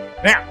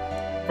 Now,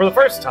 for the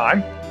first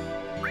time...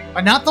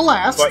 But not the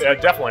last.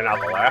 But definitely not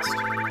the last.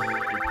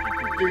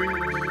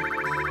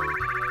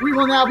 We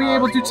will now be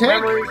able to take...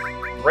 Memory,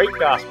 great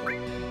gospel.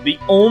 The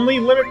only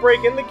limit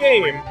break in the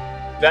game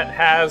that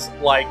has,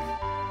 like,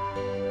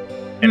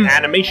 an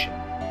animation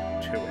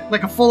to it.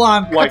 Like a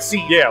full-on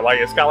cutscene. Yeah, like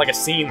it's got like a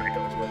scene that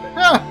goes with it.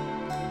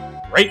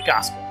 Huh. Great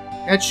gospel.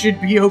 That should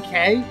be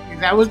okay. Is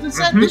that what it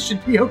said? This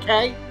should be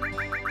okay.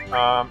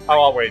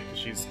 I'll wait because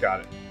she's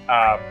got it.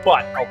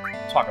 But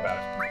I'll talk about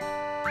it.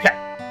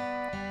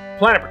 Okay.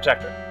 Planet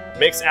Protector.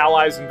 Makes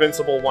allies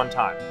invincible one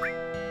time.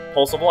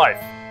 Pulse of Life.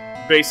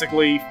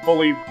 Basically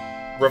fully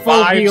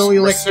revives,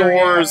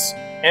 restores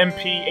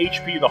MP,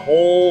 HP, the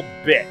whole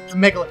bit. It's a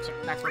Mega Elixir.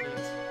 That's what it is.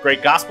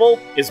 Great Gospel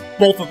is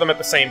both of them at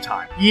the same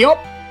time. Yep.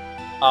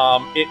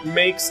 It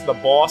makes the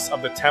boss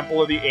of the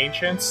Temple of the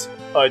Ancients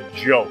a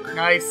joke.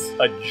 Nice.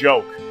 A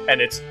joke.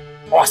 And it's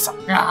awesome.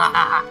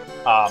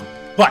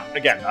 But,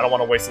 again, I don't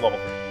want to waste the level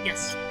 3.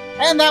 Yes.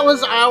 And that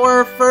was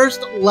our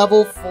first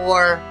level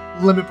 4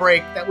 limit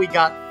break that we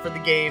got for the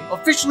game,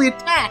 officially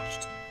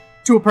attached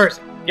to a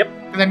person. Yep.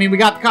 Because, I mean, we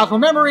got the Cosmo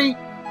Memory,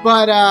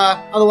 but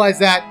otherwise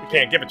that... We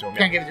can't give it to him yet.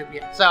 Can't give it to him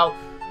yet. So,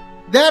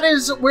 that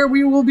is where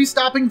we will be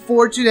stopping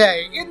for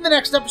today. In the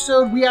next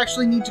episode, we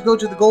actually need to go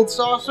to the Gold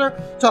Saucer,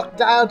 talk to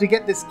Dio to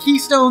get this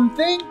keystone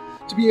thing,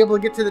 to be able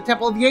to get to the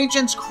Temple of the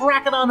Ancients,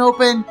 crack it on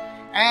open,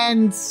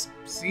 and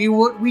see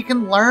what we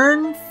can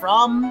learn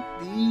from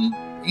the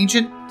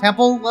ancient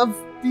Temple of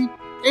the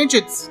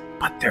Ancients.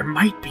 But there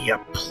might be a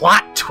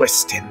plot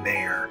twist in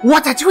there.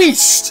 What a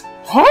twist!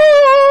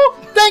 Oh!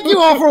 Thank you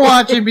all for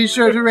watching. Be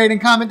sure to rate and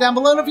comment down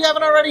below. And if you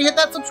haven't already, hit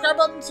that subscribe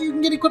button so you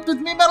can get equipped with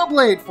me Metal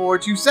Blade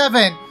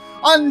 427.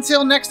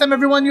 Until next time,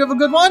 everyone, you have a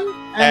good one.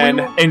 And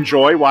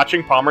enjoy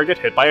watching Palmer get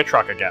hit by a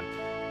truck again.